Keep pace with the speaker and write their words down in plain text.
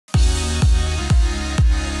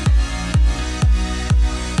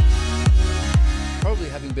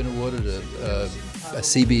awarded a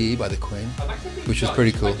CBE by the Queen, which was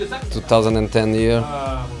pretty cool. 2010 year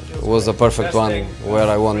was a perfect one, where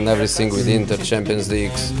I won everything with Inter, Champions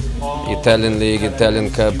Leagues, Italian League,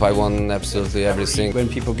 Italian Cup. I won absolutely everything. When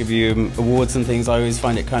people give you awards and things, I always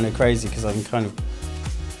find it kind of crazy because I'm kind of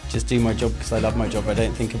just do my job because I love my job. I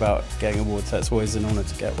don't think about getting awards. That's always an honour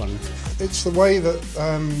to get one. It's the way that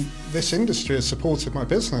this industry has supported my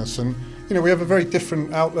business, and you know, we have a very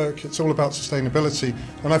different outlook. It's all about sustainability,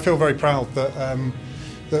 and I feel very proud that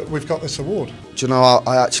that we've got this award. Do you know,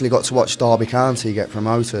 I actually got to watch Derby County get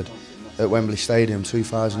promoted at Wembley Stadium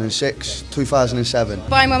 2006, 2007.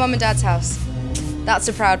 Buying my mum and dad's house. That's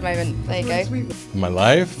a proud moment. There you go. My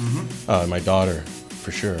life? My daughter,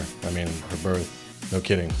 for sure. I mean, her birth. No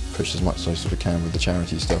kidding. Push as much as I sort of can with the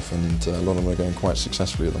charity stuff, and a lot of them are going quite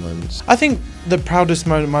successfully at the moment. I think the proudest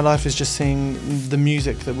moment of my life is just seeing the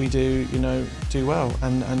music that we do, you know, do well,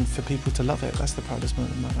 and for people to love it. That's the proudest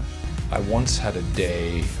moment of my life. I once had a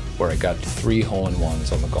day where I got 3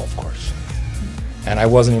 hole-in-ones on the golf course, and I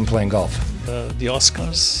wasn't even playing golf. The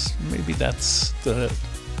Oscars, maybe that's the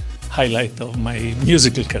highlight of my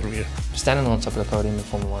musical career. Standing on top of the podium in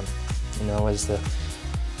Formula 1, you know,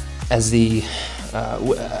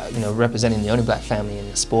 you know, representing the only black family in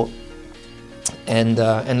the sport, and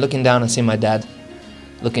looking down and seeing my dad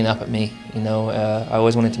looking up at me, you know, I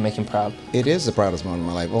always wanted to make him proud. It is the proudest moment of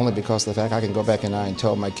my life, only because of the fact I can go back and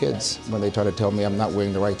tell my kids when they try to tell me I'm not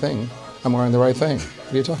wearing the right thing, I'm wearing the right thing.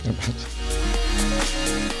 What are you talking about?